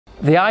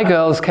The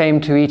iGirls came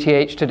to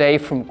ETH today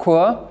from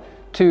Chur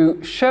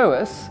to show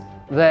us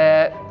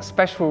their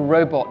special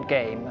robot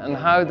game and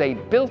how they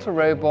built a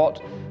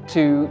robot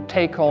to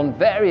take on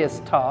various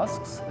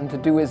tasks and to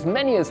do as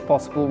many as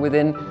possible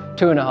within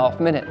 2.5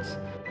 minutes.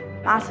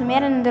 Also wir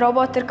haben einen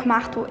Roboter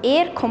gemacht, der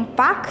eher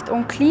kompakt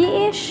und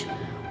klein ist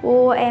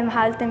und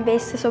halt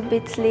besser so ein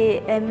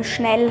bisschen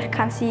schnell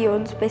kann sein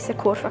und besser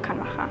Kurven kann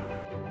machen.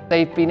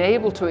 They've been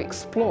able to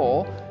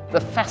explore the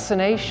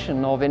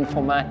fascination of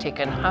informatic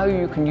and how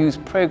you can use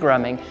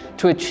programming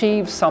to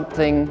achieve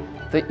something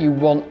that you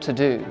want to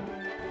do.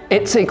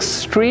 It's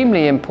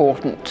extremely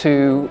important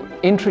to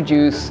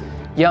introduce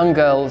young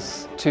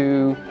girls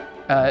to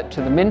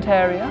the Mint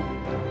area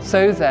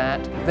so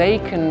that they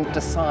can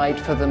decide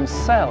for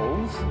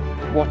themselves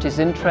what is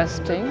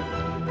interesting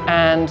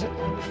and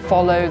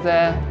follow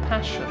their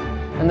passion,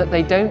 and that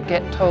they don't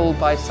get told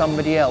by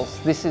somebody else,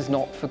 this is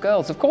not for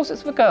girls. Of course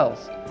it's for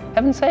girls.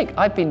 Heaven's sake,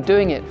 I've been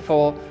doing it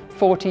for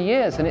 40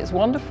 years and it's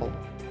wonderful.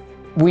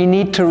 We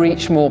need to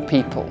reach more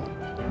people.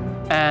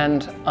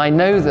 And I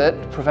know that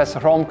Professor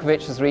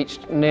Hromkovich has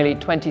reached nearly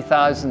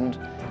 20,000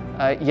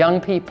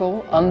 young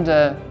people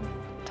under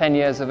 10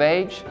 years of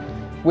age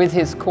with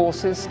his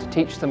courses to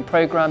teach them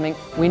programming.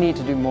 We need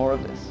to do more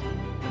of this.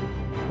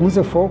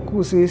 Unser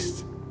Fokus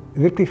ist,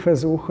 wirklich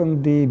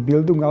versuchen, die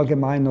Bildung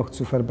allgemein noch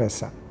zu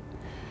verbessern.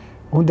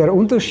 Und der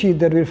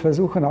Unterschied, den wir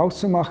versuchen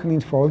auszumachen,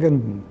 ist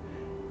folgenden.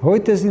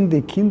 Heute sind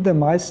die Kinder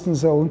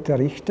meistens so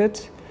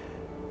unterrichtet,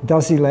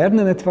 dass sie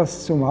lernen,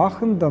 etwas zu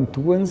machen, dann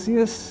tun sie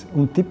es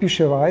und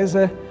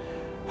typischerweise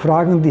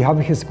fragen die,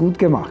 habe ich es gut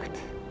gemacht?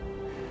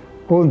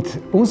 Und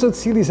unser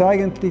Ziel ist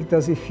eigentlich,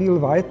 dass sie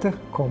viel weiter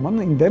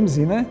kommen, in dem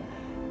Sinne,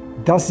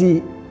 dass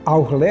sie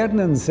auch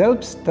lernen,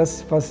 selbst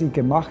das, was sie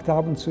gemacht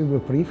haben, zu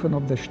überprüfen,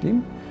 ob das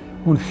stimmt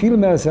und viel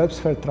mehr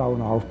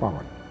Selbstvertrauen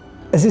aufbauen.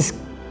 Es ist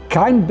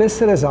kein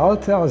besseres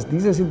Alter als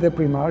dieses in der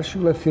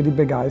Primarschule für die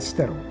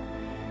Begeisterung.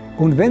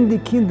 Und wenn die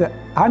Kinder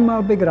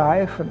einmal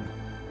begreifen,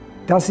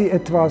 dass sie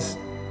etwas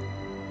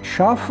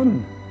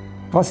schaffen,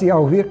 was sie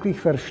auch wirklich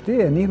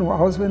verstehen, nicht nur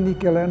auswendig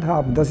gelernt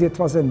haben, dass sie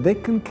etwas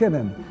entdecken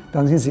können,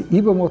 dann sind sie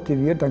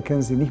übermotiviert, dann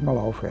können sie nicht mal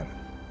aufhören.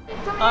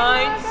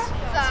 1,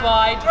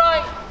 2,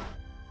 3.